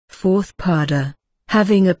fourth Pada.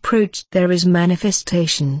 Having approached there is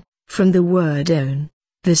manifestation, from the word own.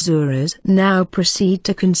 The Sutras now proceed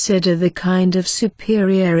to consider the kind of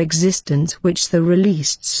superior existence which the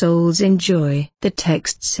released souls enjoy. The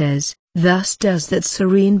text says, "Thus does that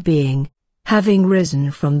serene being, having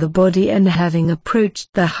risen from the body and having approached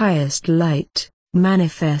the highest light,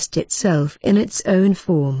 manifest itself in its own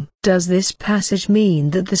form." Does this passage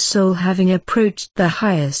mean that the soul having approached the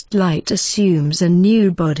highest light assumes a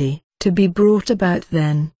new body, to be brought about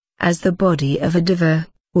then, as the body of a deva,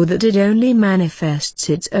 or that it only manifests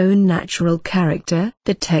its own natural character?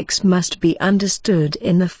 The text must be understood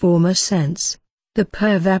in the former sense. The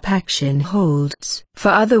Purvapakshin holds, for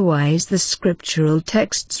otherwise the scriptural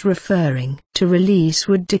texts referring to release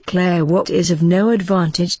would declare what is of no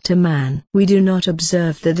advantage to man. We do not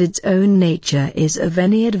observe that its own nature is of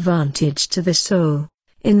any advantage to the soul.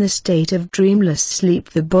 In the state of dreamless sleep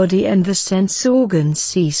the body and the sense organs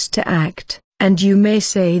cease to act, and you may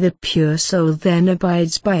say the pure soul then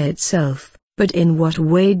abides by itself. But in what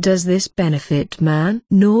way does this benefit man?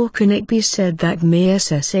 Nor can it be said that mere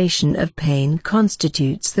cessation of pain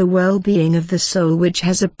constitutes the well-being of the soul which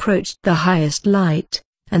has approached the highest light,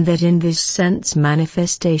 and that in this sense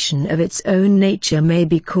manifestation of its own nature may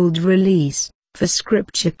be called release, for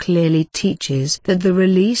Scripture clearly teaches that the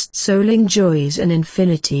released soul enjoys an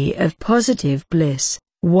infinity of positive bliss.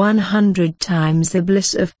 100 times the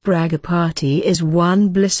bliss of Prajapati is one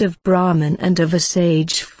bliss of Brahman and of a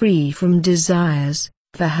sage free from desires,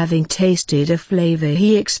 for having tasted a flavor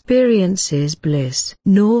he experiences bliss.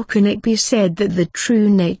 Nor can it be said that the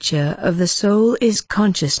true nature of the soul is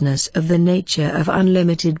consciousness of the nature of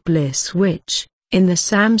unlimited bliss which, in the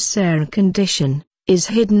samsara condition, is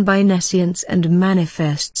hidden by nescience and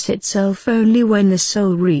manifests itself only when the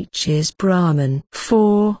soul reaches Brahman.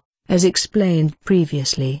 4. As explained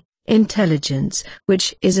previously, intelligence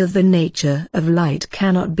which is of the nature of light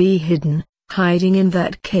cannot be hidden. Hiding in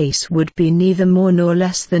that case would be neither more nor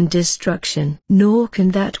less than destruction. Nor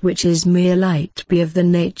can that which is mere light be of the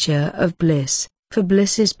nature of bliss, for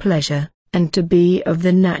bliss is pleasure, and to be of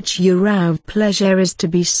the nature of pleasure is to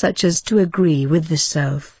be such as to agree with the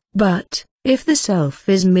self. But, if the self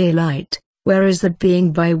is mere light, whereas the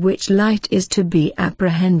being by which light is to be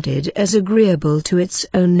apprehended as agreeable to its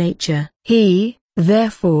own nature, he,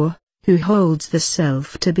 therefore, who holds the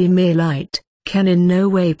self to be mere light, can in no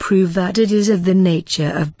way prove that it is of the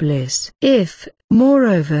nature of bliss. If,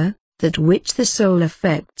 moreover, that which the soul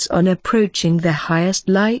affects on approaching the highest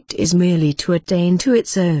light is merely to attain to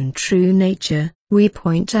its own true nature, we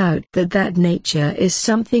point out that that nature is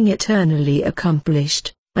something eternally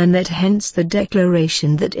accomplished, and that hence the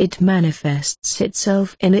declaration that it manifests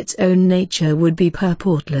itself in its own nature would be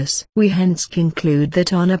purportless. We hence conclude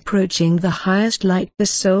that on approaching the highest light the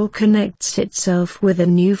soul connects itself with a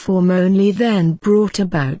new form only then brought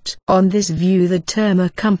about. On this view the term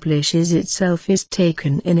accomplishes itself is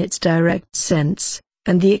taken in its direct sense,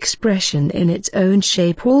 and the expression in its own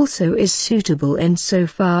shape also is suitable in so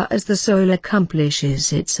far as the soul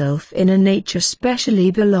accomplishes itself in a nature specially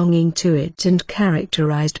belonging to it and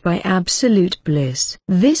characterized by absolute bliss.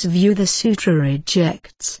 This view the sutra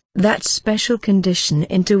rejects. That special condition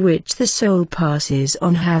into which the soul passes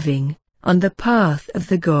on having, on the path of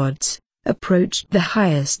the gods, approached the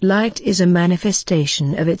highest light is a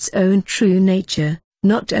manifestation of its own true nature,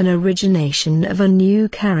 not an origination of a new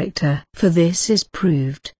character. For this is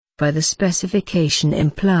proved, by the specification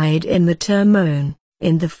implied in the term own,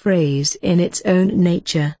 in the phrase in its own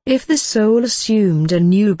nature. If the soul assumed a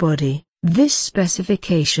new body, this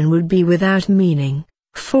specification would be without meaning,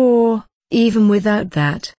 for, even without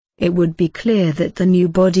that, it would be clear that the new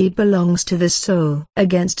body belongs to the soul.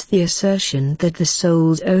 Against the assertion that the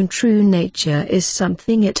soul's own true nature is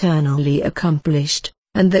something eternally accomplished,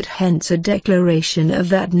 and that hence a declaration of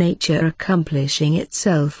that nature accomplishing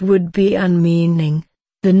itself would be unmeaning,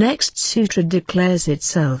 the next sutra declares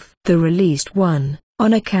itself the released one,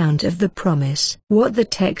 on account of the promise. What the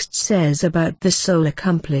text says about the soul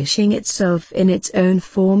accomplishing itself in its own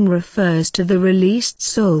form refers to the released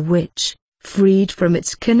soul which, freed from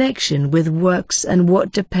its connection with works and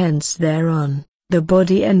what depends thereon, the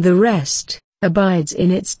body and the rest, abides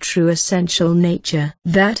in its true essential nature.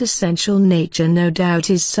 That essential nature no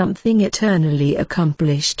doubt is something eternally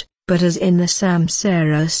accomplished, but as in the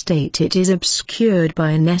samsara state it is obscured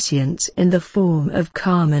by nescience in the form of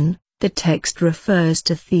karman, the text refers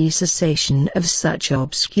to the cessation of such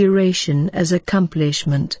obscuration as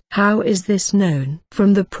accomplishment. How is this known?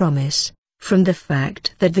 From the promise. From the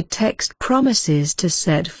fact that the text promises to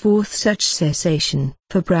set forth such cessation.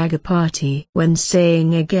 For Prajapati, when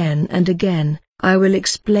saying again and again, I will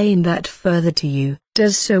explain that further to you,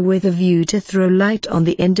 does so with a view to throw light on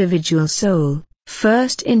the individual soul,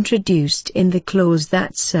 first introduced in the clause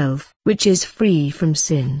that self, which is free from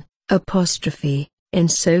sin,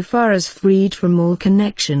 insofar as freed from all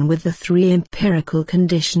connection with the three empirical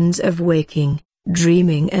conditions of waking,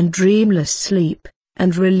 dreaming and dreamless sleep,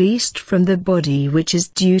 and released from the body which is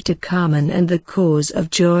due to karma and the cause of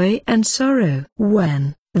joy and sorrow.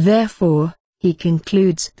 When, therefore, he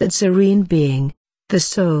concludes that serene being, the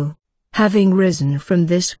soul, having risen from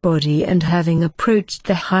this body and having approached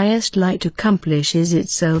the highest light accomplishes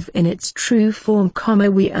itself in its true form,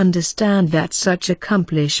 we understand that such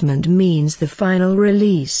accomplishment means the final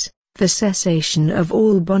release, the cessation of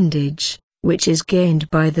all bondage, which is gained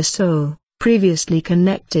by the soul, previously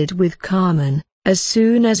connected with karma, as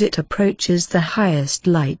soon as it approaches the highest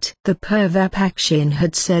light. The Purvapakshin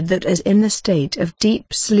had said that as in the state of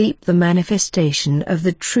deep sleep the manifestation of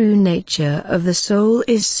the true nature of the soul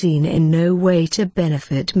is seen in no way to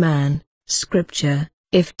benefit man, Scripture,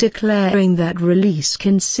 if declaring that release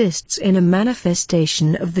consists in a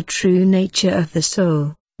manifestation of the true nature of the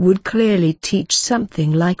soul, would clearly teach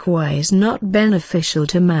something likewise not beneficial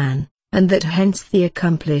to man, and that hence the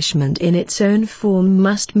accomplishment in its own form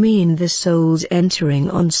must mean the soul's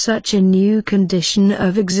entering on such a new condition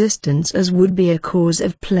of existence as would be a cause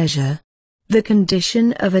of pleasure. The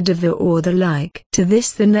condition of a diva or the like. To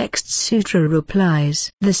this the next sutra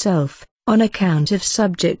replies: the self, on account of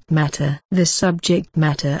subject matter. The subject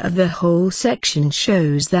matter of the whole section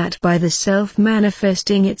shows that by the self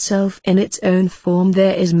manifesting itself in its own form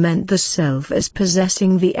there is meant the self as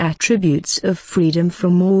possessing the attributes of freedom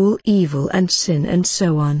from all evil and sin and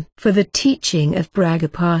so on. For the teaching of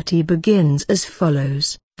Bragapati begins as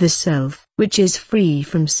follows: the self, which is free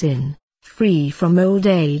from sin, free from old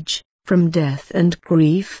age, from death and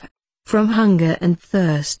grief, from hunger and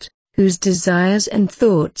thirst, whose desires and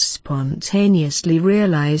thoughts spontaneously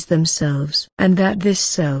realize themselves. And that this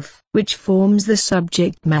self, which forms the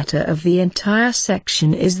subject matter of the entire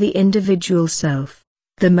section, is the individual self,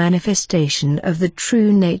 the manifestation of the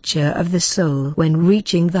true nature of the soul when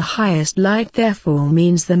reaching the highest light, therefore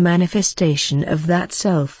means the manifestation of that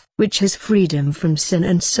self, which has freedom from sin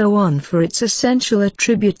and so on for its essential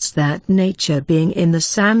attributes, that nature being in the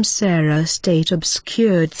samsara state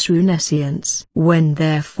obscured through nescience. When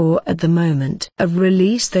therefore at the moment of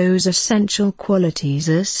release those essential qualities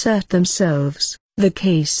assert themselves, the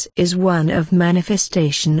case is one of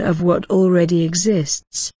manifestation of what already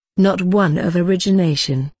exists, not one of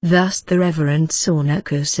origination. Thus the Reverend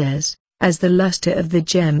Saunaka says, as the luster of the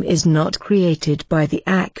gem is not created by the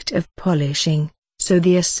act of polishing, so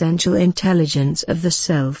the essential intelligence of the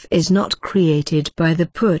self is not created by the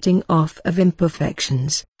putting off of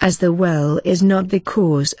imperfections. As the well is not the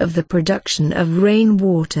cause of the production of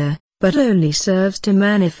rainwater, but only serves to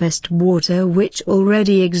manifest water which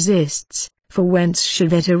already exists, for whence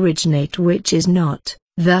should it originate which is not?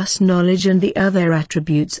 Thus knowledge and the other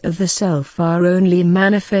attributes of the self are only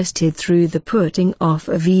manifested through the putting off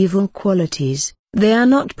of evil qualities. They are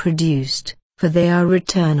not produced, for they are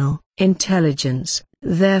eternal. Intelligence,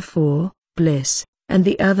 therefore, bliss, and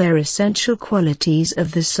the other essential qualities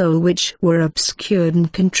of the soul which were obscured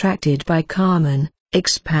and contracted by karma,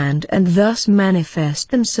 expand and thus manifest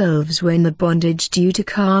themselves when the bondage due to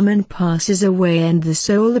karma passes away and the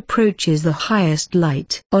soul approaches the highest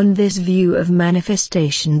light. On this view of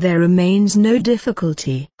manifestation there remains no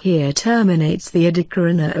difficulty. Here terminates the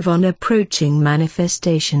adhikarana of on approaching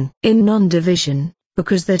manifestation. In non-division,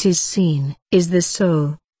 because that is seen, is the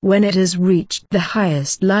soul, when it has reached the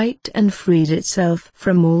highest light and freed itself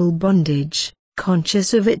from all bondage,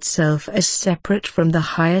 conscious of itself as separate from the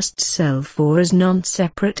highest self or as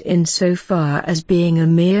non-separate insofar as being a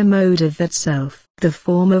mere mode of that self. The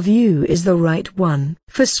form of view is the right one,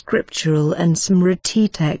 for scriptural and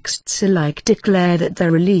Smriti texts alike declare that the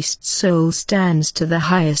released soul stands to the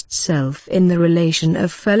highest self in the relation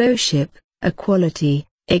of fellowship, equality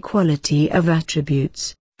of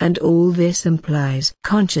attributes, and all this implies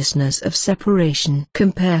consciousness of separation.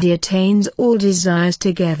 Compare he attains all desires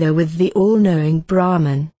together with the all-knowing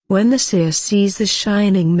Brahman, when the seer sees the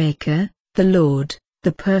shining Maker, the Lord,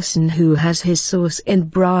 the person who has his source in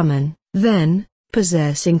Brahman, then,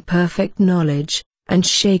 possessing perfect knowledge, and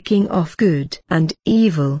shaking off good and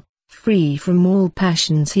evil, free from all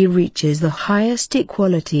passions, he reaches the highest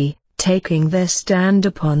equality. Taking their stand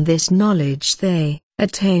upon this knowledge, they,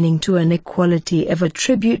 attaining to an equality of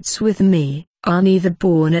attributes with me, are neither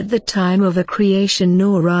born at the time of a creation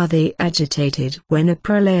nor are they agitated when a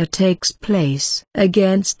pralaya takes place.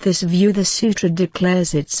 Against this view the sutra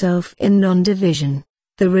declares itself in non-division.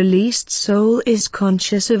 The released soul is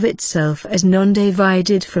conscious of itself as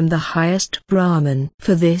non-divided from the highest Brahman.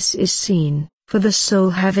 For this is seen, for the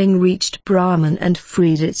soul having reached Brahman and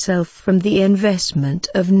freed itself from the investment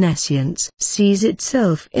of nescience sees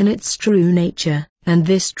itself in its true nature, and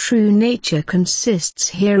this true nature consists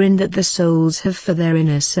herein that the souls have for their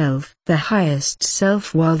inner self the highest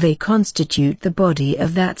self while they constitute the body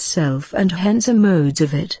of that self and hence are modes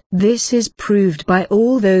of it. This is proved by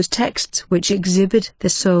all those texts which exhibit the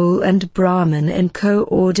soul and Brahman in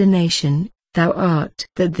coordination. Thou art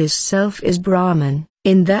that this self is Brahman,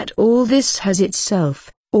 in that all this has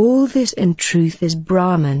itself, all this in truth is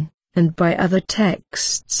Brahman, and by other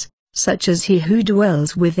texts, such as he who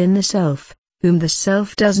dwells within the self, whom the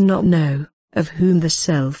self does not know, of whom the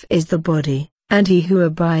self is the body, and he who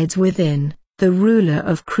abides within, the ruler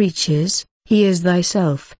of creatures, he is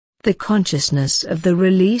thyself. The consciousness of the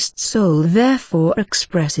released soul therefore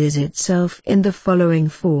expresses itself in the following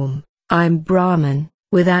form: I'm Brahman,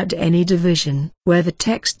 without any division. Where the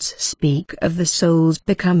texts speak of the souls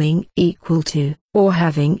becoming equal to, or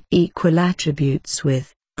having equal attributes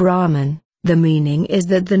with, Brahman, the meaning is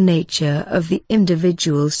that the nature of the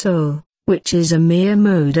individual soul, which is a mere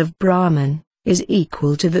mode of Brahman, is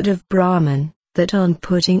equal to that of Brahman, that on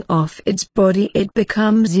putting off its body it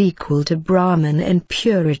becomes equal to Brahman in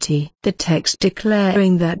purity. The text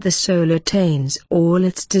declaring that the soul attains all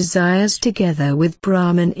its desires together with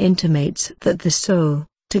Brahman intimates that the soul,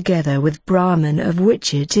 together with Brahman of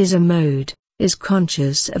which it is a mode, is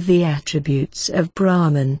conscious of the attributes of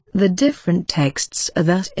Brahman. The different texts are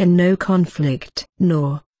thus in no conflict,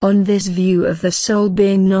 nor, on this view of the soul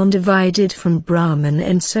being non-divided from Brahman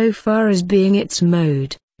in so far as being its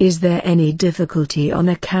mode, is there any difficulty on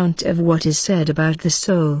account of what is said about the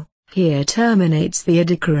soul. Here terminates the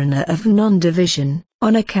adhikarana of non-division,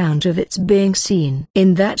 on account of its being seen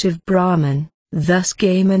in that of Brahman. Thus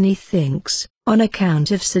Gaimani thinks, on account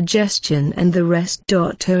of suggestion and the rest.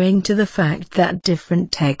 Owing to the fact that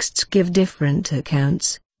different texts give different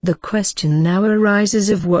accounts, the question now arises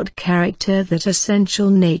of what character that essential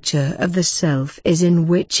nature of the self is in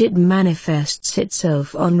which it manifests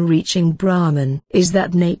itself on reaching Brahman. Is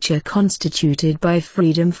that nature constituted by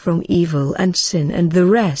freedom from evil and sin and the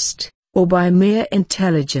rest, or by mere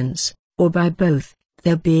intelligence, or by both,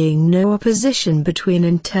 there being no opposition between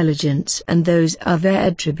intelligence and those other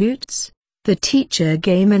attributes? The teacher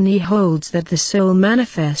Gaimani holds that the soul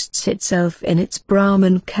manifests itself in its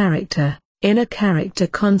Brahman character, in a character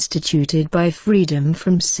constituted by freedom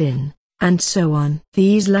from sin, and so on.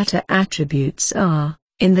 These latter attributes are,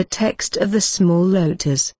 in the text of the small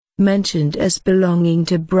lotus, mentioned as belonging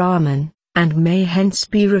to Brahman, and may hence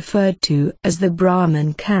be referred to as the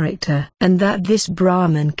Brahman character. And that this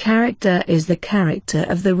Brahman character is the character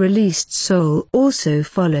of the released soul also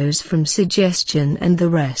follows from suggestion and the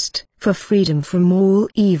rest, for freedom from all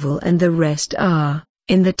evil and the rest are,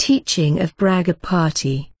 in the teaching of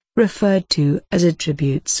Bragapati, referred to as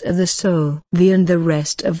attributes of the soul. The and the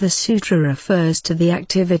rest of the sutra refers to the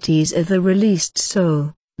activities of the released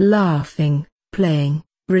soul, laughing, playing,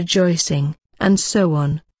 rejoicing, and so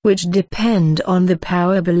on, which depend on the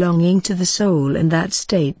power belonging to the soul in that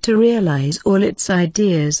state to realize all its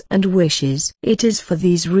ideas and wishes. It is for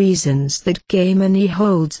these reasons that Gaimani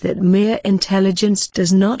holds that mere intelligence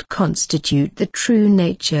does not constitute the true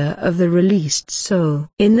nature of the released soul.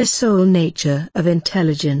 In the soul nature of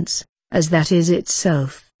intelligence, as that is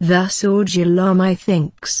itself, thus Adyalama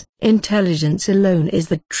thinks, intelligence alone is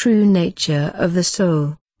the true nature of the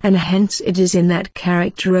soul, and hence it is in that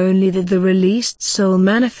character only that the released soul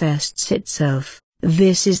manifests itself.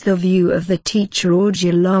 This is the view of the teacher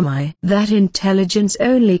Adyalama, that intelligence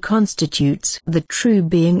only constitutes the true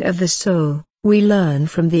being of the soul. We learn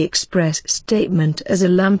from the express statement as a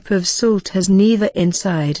lump of salt has neither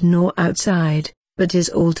inside nor outside, but is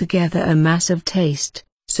altogether a mass of taste,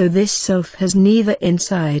 so this self has neither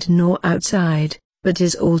inside nor outside, but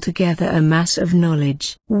is altogether a mass of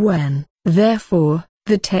knowledge. When, therefore,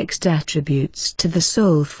 the text attributes to the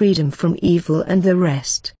soul freedom from evil and the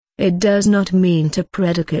rest, it does not mean to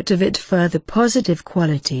predicate of it further positive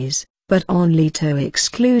qualities, but only to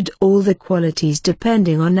exclude all the qualities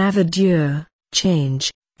depending on avidya,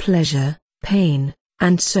 change, pleasure, pain,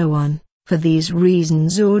 and so on. For these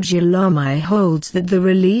reasons Adyalama holds that the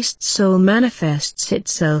released soul manifests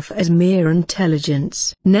itself as mere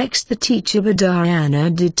intelligence. Next the teacher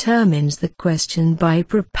Badarayana determines the question by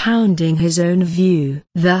propounding his own view.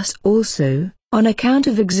 Thus also, on account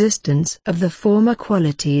of existence of the former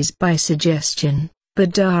qualities by suggestion,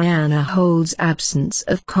 Badarayana holds absence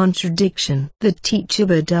of contradiction. The teacher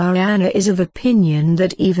Badarayana is of opinion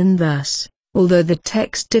that even thus, although the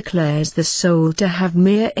text declares the soul to have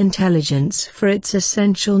mere intelligence for its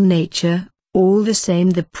essential nature, all the same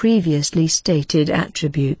the previously stated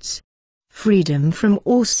attributes, freedom from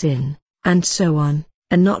all sin, and so on,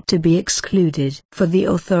 are not to be excluded. For the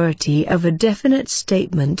authority of a definite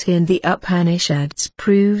statement in the Upanishads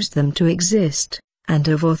proves them to exist, and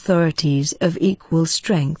of authorities of equal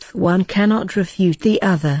strength one cannot refute the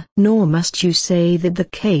other. Nor must you say that the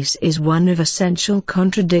case is one of essential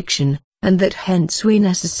contradiction, and that hence we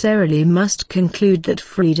necessarily must conclude that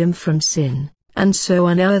freedom from sin, and so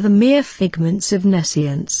on, are the mere figments of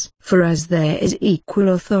nescience. For as there is equal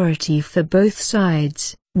authority for both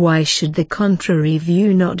sides, why should the contrary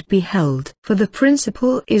view not be held? For the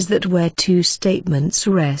principle is that where two statements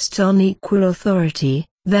rest on equal authority,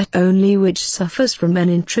 that only which suffers from an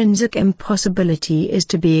intrinsic impossibility is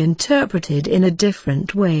to be interpreted in a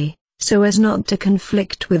different way, so as not to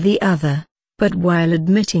conflict with the other. But while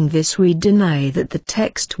admitting this, we deny that the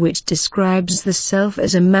text which describes the self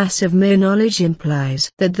as a mass of mere knowledge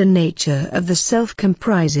implies that the nature of the self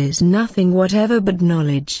comprises nothing whatever but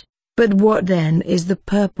knowledge. But what then is the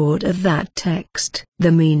purport of that text?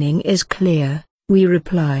 The meaning is clear, we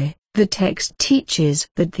reply. The text teaches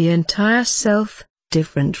that the entire self,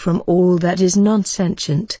 different from all that is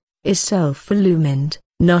non-sentient, is self-illumined.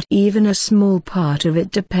 Not even a small part of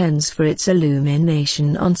it depends for its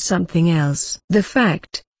illumination on something else. The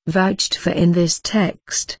fact, vouched for in this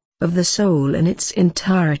text, of the soul in its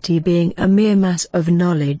entirety being a mere mass of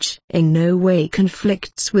knowledge, in no way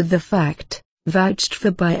conflicts with the fact, vouched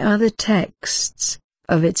for by other texts,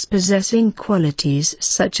 of its possessing qualities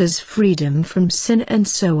such as freedom from sin and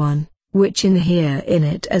so on, which inhere in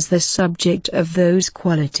it as the subject of those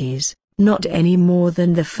qualities. Not any more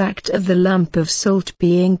than the fact of the lump of salt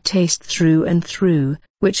being taste through and through,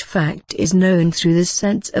 which fact is known through the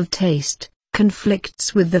sense of taste,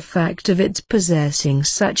 conflicts with the fact of its possessing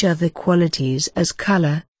such other qualities as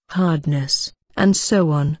color, hardness, and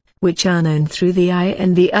so on, which are known through the eye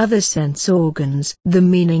and the other sense organs. The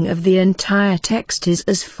meaning of the entire text is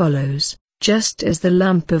as follows: just as the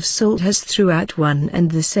lump of salt has throughout one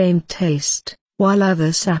and the same taste, while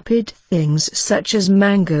other sapid things such as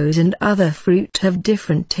mangoes and other fruit have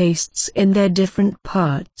different tastes in their different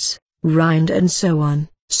parts, rind and so on,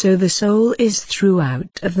 so the soul is throughout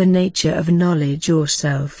of the nature of knowledge or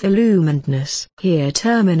self-illuminedness. Here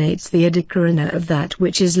terminates the adhikârana of that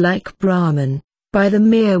which is like Brahman, by the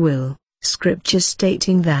mere will. Scripture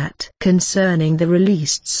stating that concerning the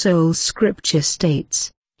released soul, Scripture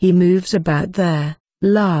states, he moves about there,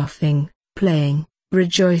 laughing, playing,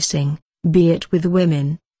 rejoicing, be it with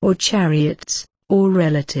women, or chariots, or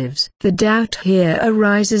relatives. The doubt here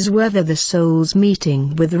arises whether the soul's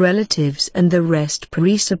meeting with relatives and the rest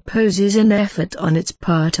presupposes an effort on its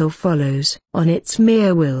part or follows on its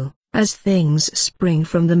mere will. As things spring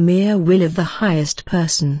from the mere will of the highest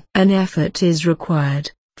person, an effort is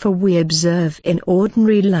required, for we observe in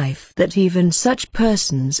ordinary life that even such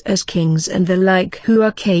persons as kings and the like who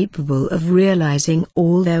are capable of realizing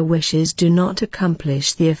all their wishes do not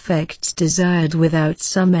accomplish the effects desired without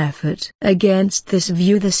some effort. Against this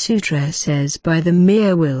view the sutra says by the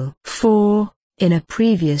mere will. For, in a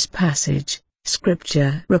previous passage,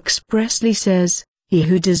 Scripture expressly says, he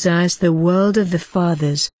who desires the world of the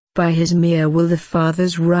fathers, by his mere will the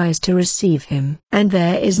fathers rise to receive him. And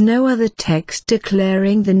there is no other text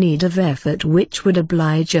declaring the need of effort which would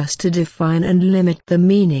oblige us to define and limit the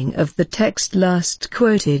meaning of the text last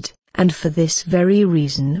quoted, and for this very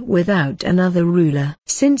reason without another ruler.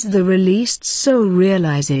 Since the released soul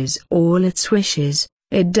realizes all its wishes,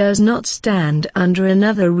 it does not stand under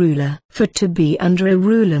another ruler. For to be under a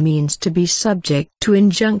ruler means to be subject to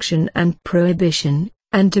injunction and prohibition,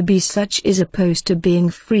 and to be such is opposed to being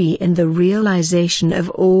free in the realization of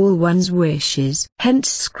all one's wishes. Hence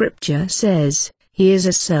Scripture says, he is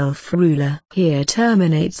a self-ruler. Here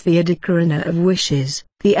terminates the adhikârana of wishes,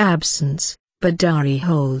 the absence, Bhandari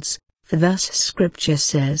holds, for thus Scripture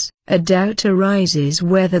says, a doubt arises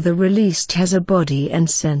whether the released has a body and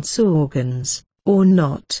sense organs, or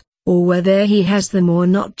not, or whether he has them or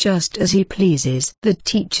not just as he pleases. The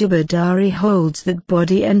teacher Bhandari holds that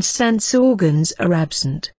body and sense organs are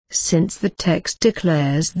absent, since the text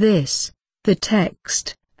declares this. The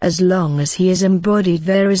text, as long as he is embodied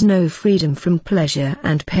there is no freedom from pleasure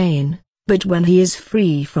and pain, but when he is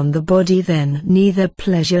free from the body then neither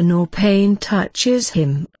pleasure nor pain touches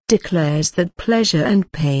him, declares that pleasure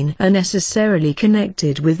and pain are necessarily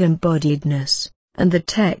connected with embodiedness, and the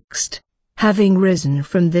text, having risen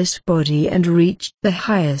from this body and reached the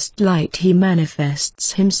highest light he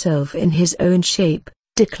manifests himself in his own shape,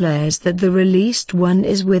 declares that the released one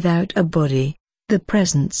is without a body. The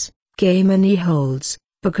presence, Gaimani holds,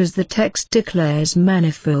 because the text declares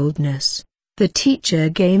manifoldness. The teacher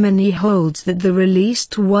Gaimani holds that the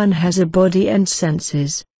released one has a body and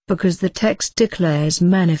senses, because the text declares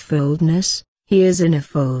manifoldness. He is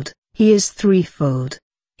innerfold, he is threefold,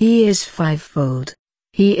 he is fivefold,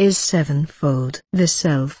 he is sevenfold. The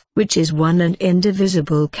self, which is one and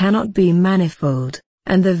indivisible, cannot be manifold,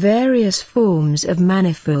 and the various forms of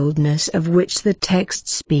manifoldness of which the text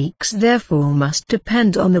speaks therefore must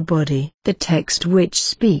depend on the body. The text which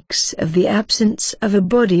speaks of the absence of a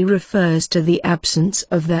body refers to the absence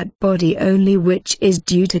of that body only which is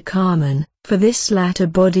due to karman, for this latter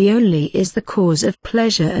body only is the cause of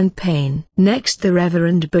pleasure and pain. Next, the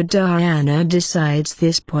Reverend VEDÂNTA decides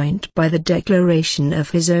this point by the declaration of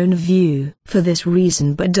his own view. For this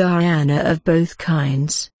reason, VEDÂNTA of both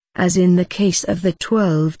kinds, as in the case of the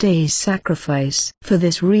 12 days sacrifice. For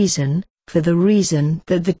this reason, for the reason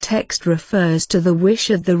that the text refers to the wish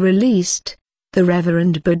of the released, the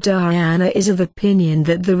Reverend VEDÂNTA is of opinion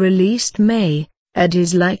that the released may, at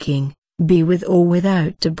his liking, be with or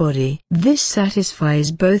without a body. This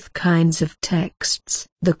satisfies both kinds of texts.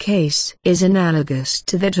 The case is analogous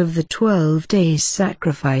to that of the 12 days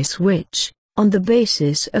sacrifice which, on the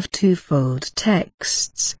basis of twofold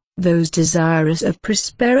texts, those desirous of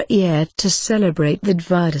prosperity are to celebrate the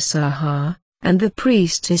Dvadasaha, and the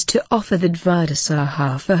priest is to offer the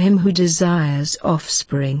Dvadasaha for him who desires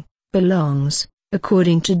offspring, belongs,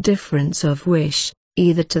 according to difference of wish,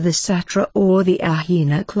 either to the Satra or the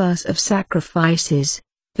Ahina class of sacrifices.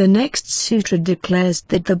 The next sutra declares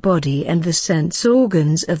that the body and the sense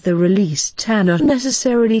organs of the released are not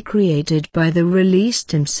necessarily created by the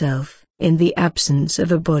released himself, in the absence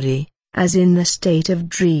of a body, as in the state of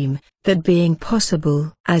dream, that being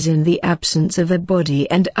possible as in the absence of a body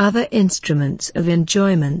and other instruments of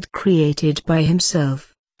enjoyment created by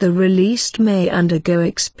himself, the released may undergo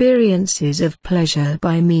experiences of pleasure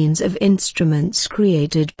by means of instruments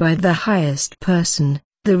created by the highest person.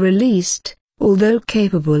 The released, although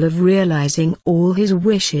capable of realizing all his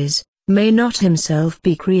wishes, may not himself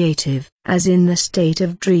be creative. As in the state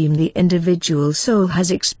of dream, the individual soul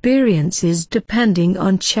has experiences depending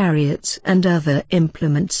on chariots and other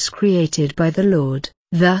implements created by the Lord.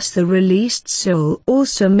 Thus the released soul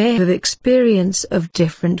also may have experience of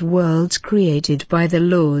different worlds created by the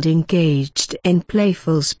Lord engaged in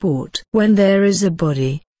playful sport. When there is a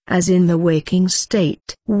body, as in the waking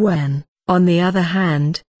state. When, on the other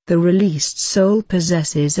hand, the released soul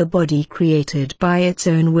possesses a body created by its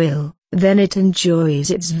own will, then it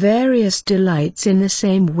enjoys its various delights in the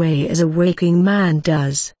same way as a waking man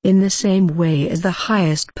does. In the same way as the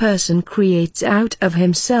highest person creates out of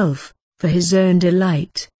himself, for his own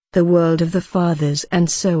delight, the world of the fathers and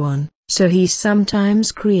so on, so he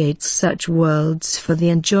sometimes creates such worlds for the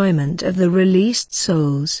enjoyment of the released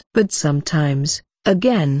souls. But sometimes,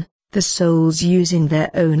 again, the souls using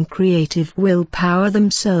their own creative willpower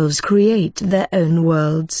themselves create their own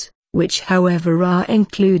worlds, which however are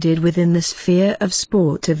included within the sphere of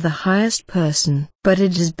sport of the highest person. But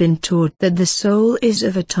it has been taught that the soul is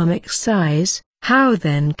of atomic size. How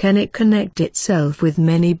then can it connect itself with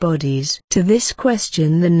many bodies? To this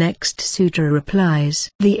question the next sutra replies.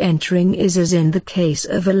 The entering is as in the case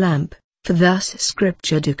of a lamp, for thus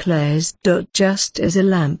scripture declares. Just as a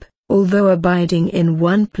lamp, although abiding in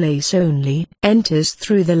one place only, enters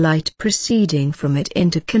through the light proceeding from it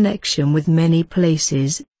into connection with many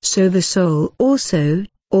places, so the soul also,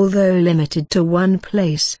 although limited to one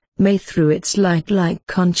place, may through its light-like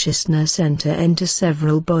consciousness enter into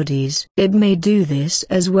several bodies. It may do this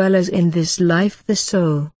as well as in this life the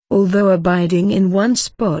soul, although abiding in one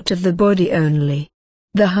spot of the body only.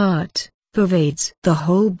 The heart pervades the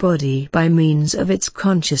whole body by means of its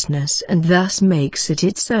consciousness and thus makes it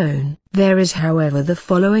its own. There is however the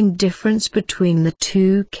following difference between the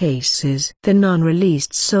two cases. The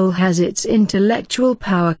non-released soul has its intellectual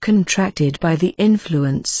power contracted by the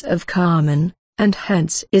influence of karman, and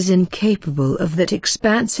hence is incapable of that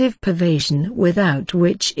expansive pervasion without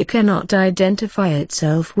which it cannot identify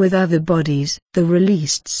itself with other bodies. The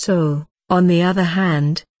released soul, on the other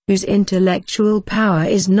hand, whose intellectual power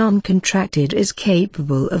is non-contracted, is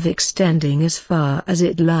capable of extending as far as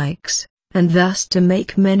it likes, and thus to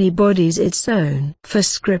make many bodies its own. For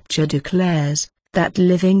scripture declares, that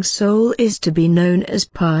living soul is to be known as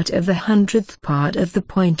part of the 100th part of the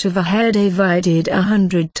point of a hair divided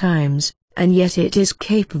 100 times. And yet it is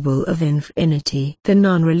capable of infinity. The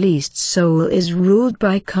non-released soul is ruled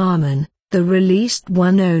by karman, the released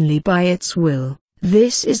one only by its will.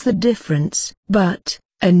 This is the difference. But,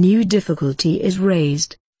 a new difficulty is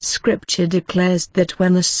raised. Scripture declares that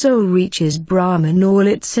when the soul reaches Brahman all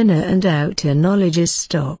its inner and outer knowledge is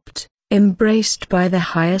stopped. Embraced by the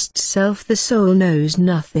highest self, the soul knows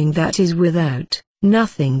nothing that is without,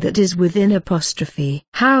 nothing that is within.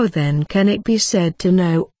 How then can it be said to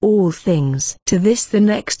know all things? To this the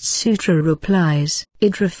next sutra replies,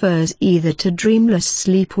 it refers either to dreamless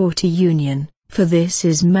sleep or to union, for this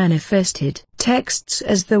is manifested. Texts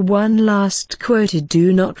as the one last quoted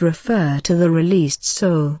do not refer to the released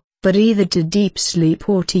soul, but either to deep sleep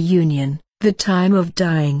or to union, the time of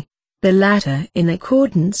dying. The latter in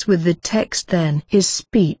accordance with the text. Then his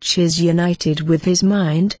speech is united with his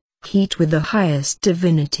mind, heat with the highest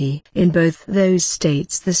divinity. In both those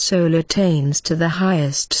states the soul attains to the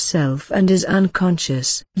highest self and is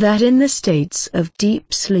unconscious. That in the states of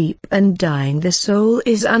deep sleep and dying the soul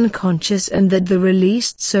is unconscious and that the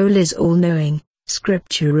released soul is all-knowing,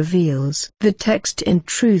 Scripture reveals. The text in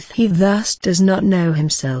truth, he thus does not know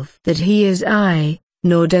himself that he is I,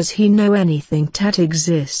 nor does he know anything that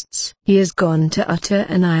exists. He has gone to utter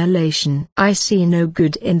annihilation. I see no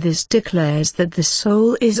good in this declares that the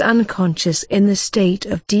soul is unconscious in the state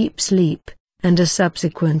of deep sleep, and a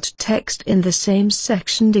subsequent text in the same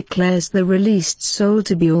section declares the released soul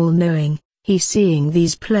to be all-knowing. He seeing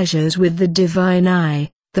these pleasures with the divine eye,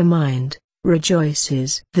 the mind,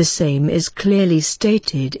 rejoices. The same is clearly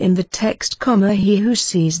stated in the text, he who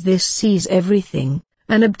sees this sees everything,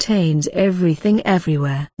 and obtains everything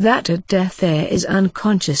everywhere. That at death there is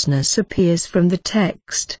unconsciousness appears from the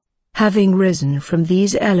text. Having risen from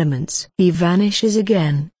these elements, he vanishes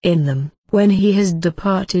again in them. When he has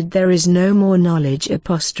departed there is no more knowledge.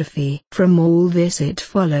 From all this it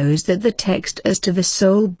follows that the text as to the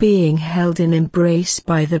soul being held in embrace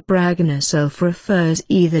by the prajna self refers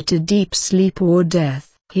either to deep sleep or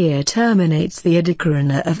death. Here terminates the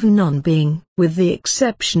adhikarana of non-being, with the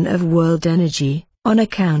exception of world energy, on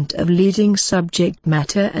account of leading subject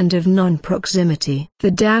matter and of non-proximity.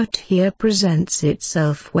 The doubt here presents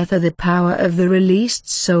itself whether the power of the released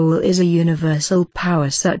soul is a universal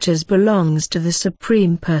power such as belongs to the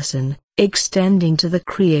Supreme Person, extending to the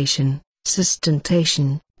creation,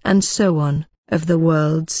 sustentation, and so on, of the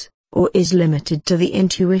worlds, or is limited to the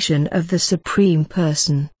intuition of the Supreme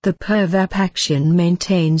Person. The Purvapakshan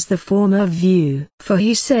maintains the former view, for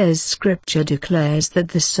he says Scripture declares that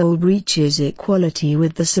the soul reaches equality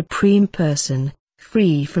with the Supreme Person,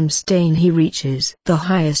 free from stain he reaches the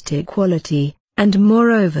highest equality, and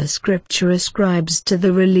moreover Scripture ascribes to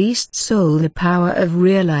the released soul the power of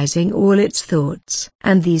realizing all its thoughts.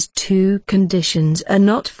 And these two conditions are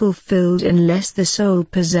not fulfilled unless the soul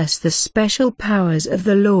possess the special powers of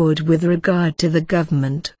the Lord with regard to the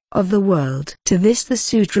government of the world. To this the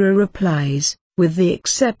sutra replies, with the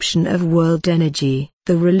exception of world energy,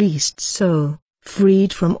 the released soul,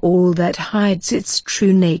 freed from all that hides its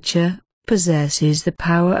true nature, possesses the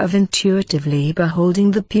power of intuitively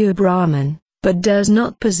beholding the pure Brahman, but does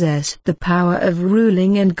not possess the power of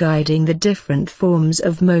ruling and guiding the different forms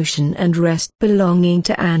of motion and rest belonging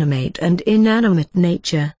to animate and inanimate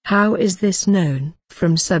nature. How is this known?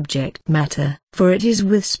 From subject matter, for it is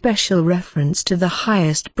with special reference to the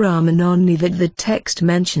highest Brahman only that the text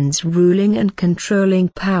mentions ruling and controlling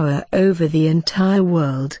power over the entire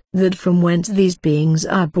world, that from whence these beings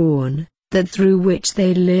are born, that through which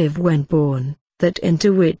they live when born, that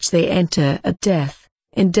into which they enter at death.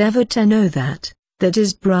 Endeavor to know that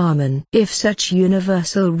is Brahman. If such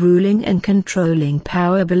universal ruling and controlling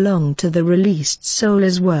power belonged to the released soul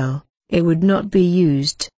as well, it would not be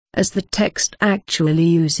used, as the text actually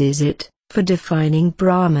uses it, for defining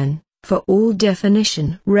Brahman, for all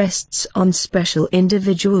definition rests on special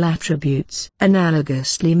individual attributes.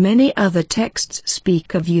 Analogously, many other texts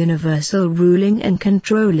speak of universal ruling and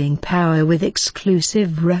controlling power with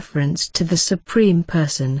exclusive reference to the Supreme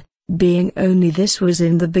Person. Being only this was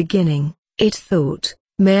in the beginning, it thought,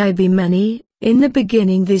 may I be many, in the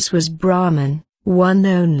beginning this was Brahman, one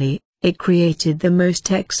only, it created the most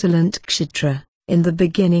excellent Kshetra, in the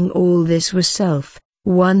beginning all this was self,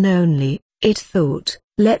 one only, it thought,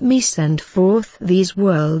 let me send forth these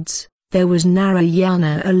worlds, there was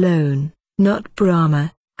Narayana alone, not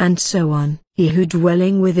Brahma, and so on, he who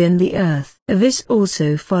dwelling within the earth. This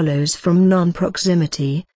also follows from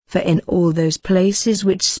non-proximity. For in all those places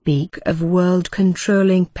which speak of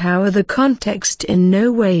world-controlling power the context in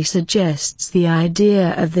no way suggests the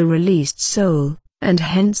idea of the released soul, and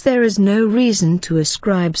hence there is no reason to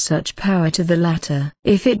ascribe such power to the latter.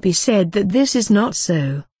 If it be said that this is not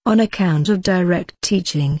so, on account of direct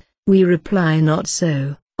teaching, we reply not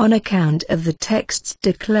so, on account of the texts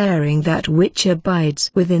declaring that which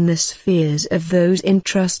abides within the spheres of those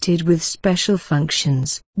entrusted with special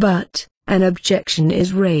functions. But an objection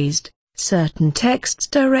is raised, Certain texts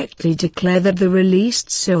directly declare that the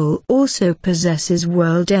released soul also possesses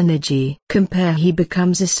world energy. Compare he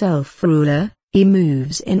becomes a self-ruler, he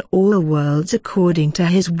moves in all worlds according to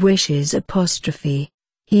his wishes.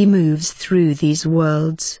 He moves through these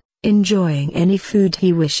worlds, enjoying any food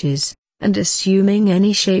he wishes, and assuming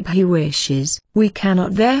any shape he wishes. We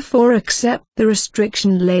cannot therefore accept the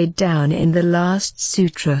restriction laid down in the last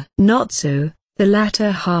sutra. Not so, the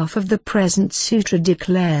latter half of the present sutra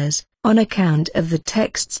declares, on account of the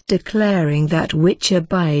texts declaring that which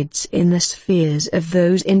abides in the spheres of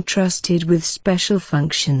those entrusted with special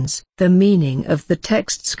functions. The meaning of the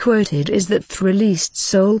texts quoted is that the released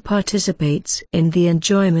soul participates in the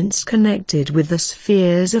enjoyments connected with the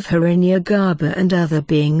spheres of Hiranyagarbha and other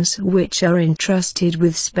beings which are entrusted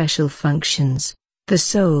with special functions. The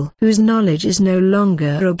soul whose knowledge is no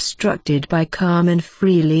longer obstructed by karma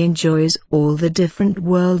freely enjoys all the different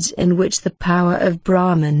worlds in which the power of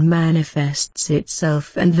Brahman manifests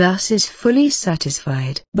itself and thus is fully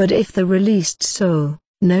satisfied. But if the released soul,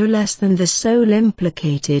 no less than the soul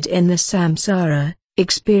implicated in the samsara,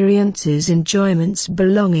 experiences enjoyments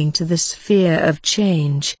belonging to the sphere of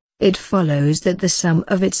change, it follows that the sum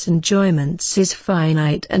of its enjoyments is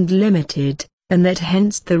finite and limited, and that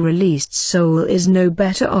hence the released soul is no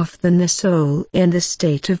better off than the soul in the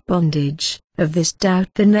state of bondage. Of this doubt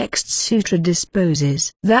the next sutra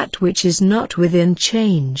disposes. That which is not within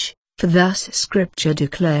change, for thus scripture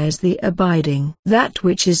declares the abiding. That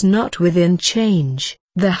which is not within change,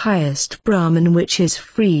 the highest Brahman which is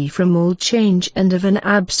free from all change and of an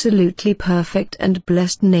absolutely perfect and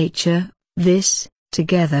blessed nature, this,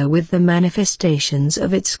 together with the manifestations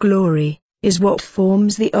of its glory, is what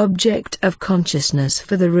forms the object of consciousness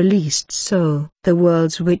for the released soul. The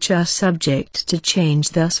worlds which are subject to change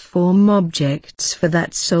thus form objects for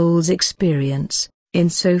that soul's experience,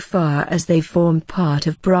 insofar as they form part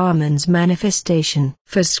of Brahman's manifestation.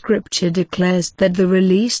 For scripture declares that the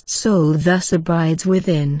released soul thus abides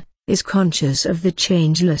within, is conscious of the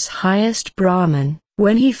changeless highest Brahman,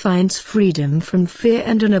 when he finds freedom from fear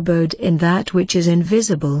and an abode in that which is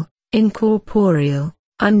invisible, incorporeal,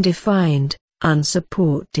 undefined,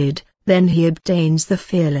 unsupported, then he obtains the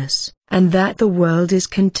fearless, and that the world is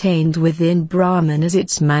contained within Brahman as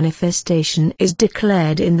its manifestation is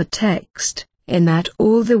declared in the text, in that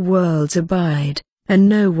all the worlds abide, and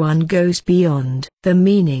no one goes beyond. The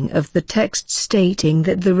meaning of the text stating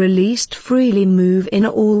that the released freely move in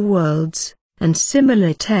all worlds, and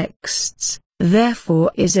similar texts,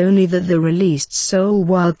 therefore is only that the released soul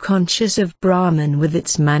while conscious of Brahman with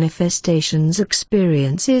its manifestations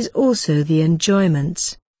experiences also the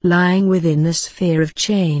enjoyments, lying within the sphere of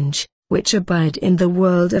change, which abide in the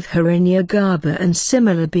world of Hiranyagarbha and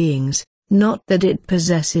similar beings, not that it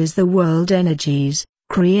possesses the world energies,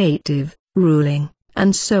 creative, ruling,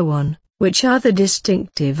 and so on, which are the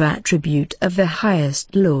distinctive attribute of the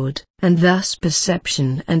highest Lord. And thus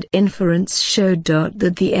perception and inference show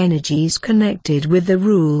that the energies connected with the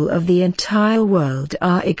rule of the entire world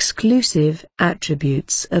are exclusive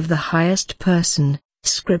attributes of the highest person.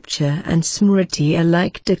 Scripture and Smriti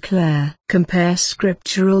alike declare. Compare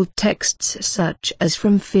scriptural texts such as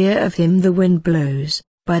from fear of him the wind blows,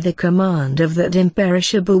 by the command of that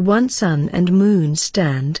imperishable one sun and moon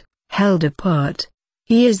stand, held apart.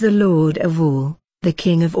 He is the Lord of all, the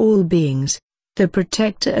King of all beings, the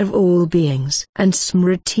protector of all beings. And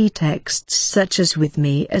Smriti texts such as with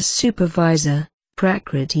me as supervisor,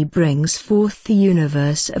 Prakriti brings forth the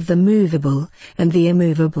universe of the movable and the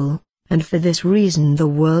immovable, and for this reason the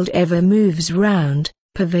world ever moves round,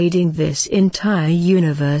 pervading this entire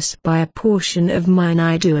universe by a portion of mine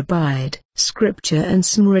I do abide. Scripture and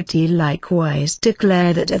Smriti likewise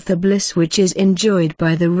declare that of the bliss which is enjoyed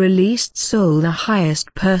by the released soul the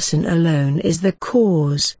highest person alone is the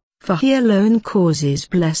cause, for he alone causes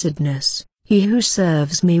blessedness. He who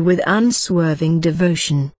serves me with unswerving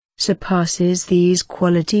devotion, surpasses these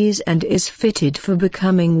qualities and is fitted for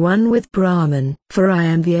becoming one with Brahman. For I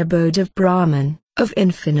am the abode of Brahman, of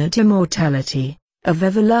infinite immortality, of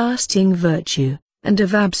everlasting virtue, and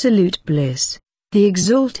of absolute bliss. The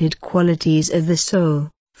exalted qualities of the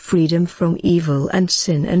soul, freedom from evil and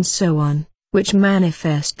sin and so on, which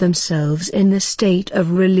manifest themselves in the state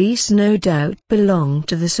of release no doubt belong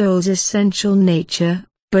to the soul's essential nature,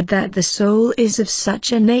 but that the soul is of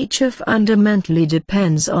such a nature fundamentally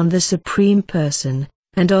depends on the Supreme Person,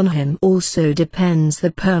 and on him also depends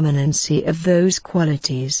the permanency of those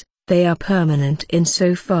qualities. They are permanent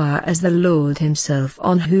insofar as the Lord Himself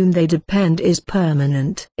on whom they depend is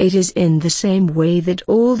permanent. It is in the same way that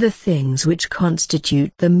all the things which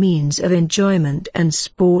constitute the means of enjoyment and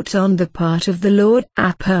sport on the part of the Lord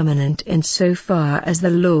are permanent insofar as the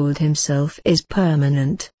Lord Himself is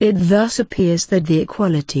permanent. It thus appears that the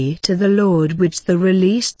equality to the Lord which the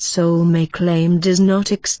released soul may claim does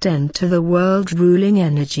not extend to the world-ruling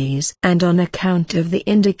energies, and on account of the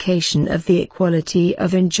indication of the equality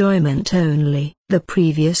of enjoyment only, the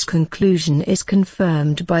previous conclusion is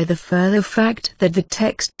confirmed by the further fact that the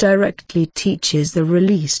text directly teaches the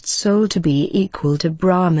released soul to be equal to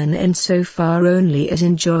Brahman insofar only as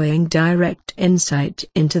enjoying direct insight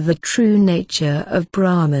into the true nature of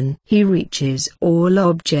Brahman. He reaches all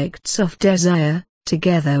objects of desire,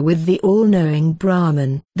 together with the all-knowing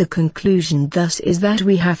Brahman. The conclusion thus is that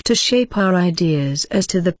we have to shape our ideas as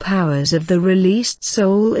to the powers of the released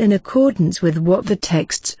soul in accordance with what the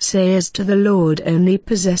texts say as to the Lord only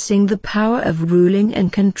possessing the power of ruling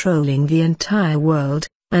and controlling the entire world,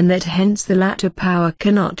 and that hence the latter power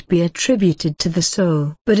cannot be attributed to the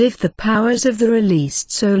soul. But if the powers of the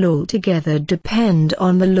released soul altogether depend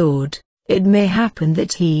on the Lord, it may happen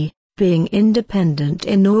that He, being independent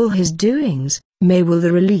in all His doings, may will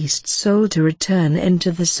the released soul to return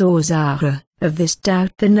into the samsara. Of this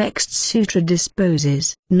doubt the next sutra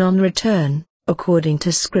disposes. Non-return, according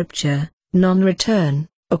to Scripture, non-return,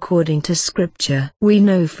 according to Scripture. We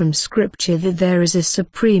know from Scripture that there is a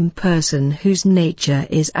Supreme Person whose nature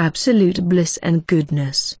is absolute bliss and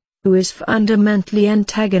goodness, who is fundamentally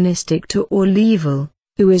antagonistic to all evil,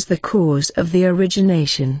 who is the cause of the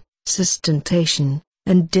origination, sustentation,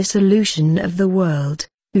 and dissolution of the world,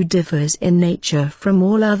 who differs in nature from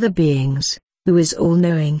all other beings, who is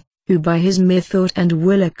all-knowing, who by His mere thought and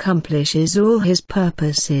will accomplishes all His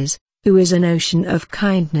purposes, who is an ocean of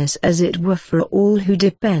kindness as it were for all who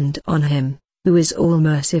depend on Him, who is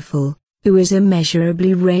all-merciful, who is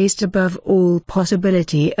immeasurably raised above all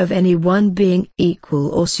possibility of any one being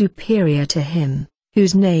equal or superior to Him,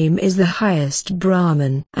 whose name is the highest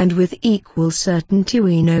Brahman. And with equal certainty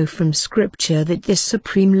we know from Scripture that this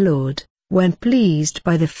Supreme Lord, when pleased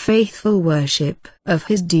by the faithful worship of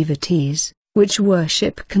His devotees, which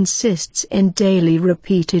worship consists in daily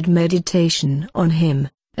repeated meditation on Him,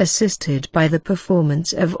 assisted by the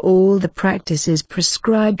performance of all the practices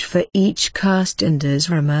prescribed for each caste and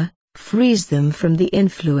asrama, frees them from the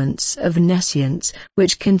influence of nescience,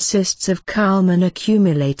 which consists of karma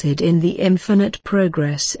accumulated in the infinite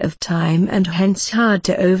progress of time and hence hard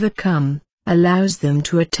to overcome, allows them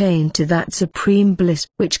to attain to that supreme bliss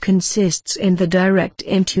which consists in the direct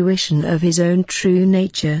intuition of His own true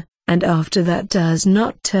nature, and after that does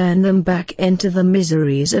not turn them back into the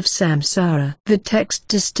miseries of samsara. The text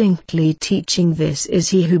distinctly teaching this is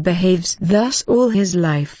he who behaves thus all his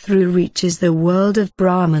life through reaches the world of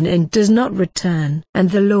Brahman and does not return. And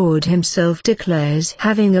the Lord Himself declares,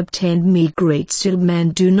 having obtained me great soul,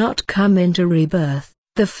 men do not come into rebirth,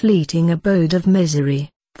 the fleeting abode of misery,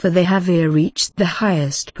 for they have here reached the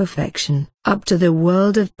highest perfection. Up to the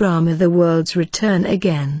world of Brahma the worlds return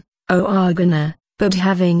again, O Arjuna. But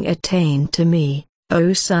having attained to me,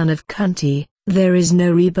 O son of Kunti, there is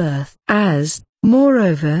no rebirth. As,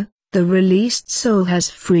 moreover, the released soul has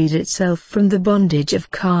freed itself from the bondage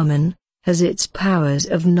of karma, has its powers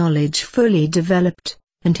of knowledge fully developed,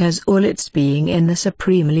 and has all its being in the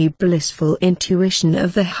supremely blissful intuition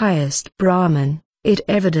of the highest Brahman, it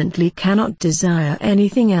evidently cannot desire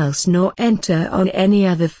anything else nor enter on any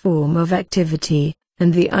other form of activity,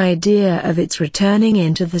 and the idea of its returning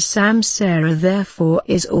into the samsara therefore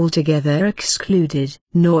is altogether excluded.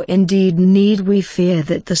 Nor indeed need we fear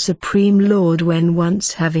that the Supreme Lord, when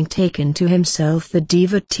once having taken to Himself the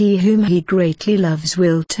devotee whom He greatly loves,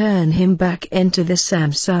 will turn him back into the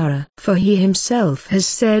samsara. For He Himself has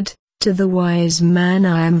said, to the wise man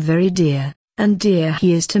I am very dear, and dear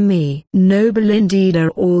he is to me. Noble indeed are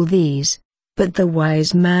all these, but the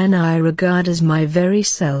wise man I regard as my very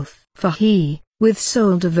self, for he, with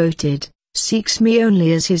soul devoted, seeks me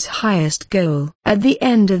only as his highest goal. At the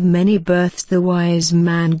end of many births the wise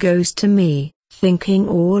man goes to me, thinking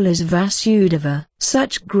all is Vasudeva.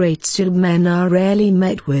 Such great soul men are rarely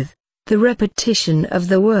met with. The repetition of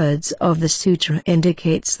the words of the sutra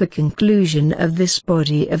indicates the conclusion of this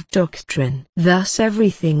body of doctrine. Thus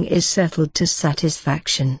everything is settled to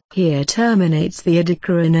satisfaction. Here terminates the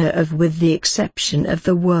adhikarana of with the exception of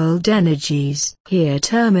the world energies. Here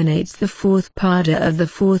terminates the fourth pada of the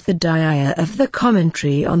fourth ADHYÂYA of the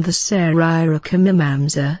commentary on the Sariraka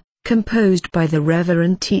Mimamsa, composed by the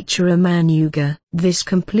reverend teacher Amanuga. This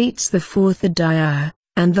completes the fourth ADHYÂYA,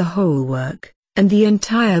 and the whole work. and the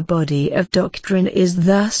entire body of doctrine is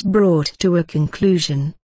thus brought to a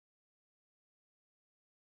conclusion.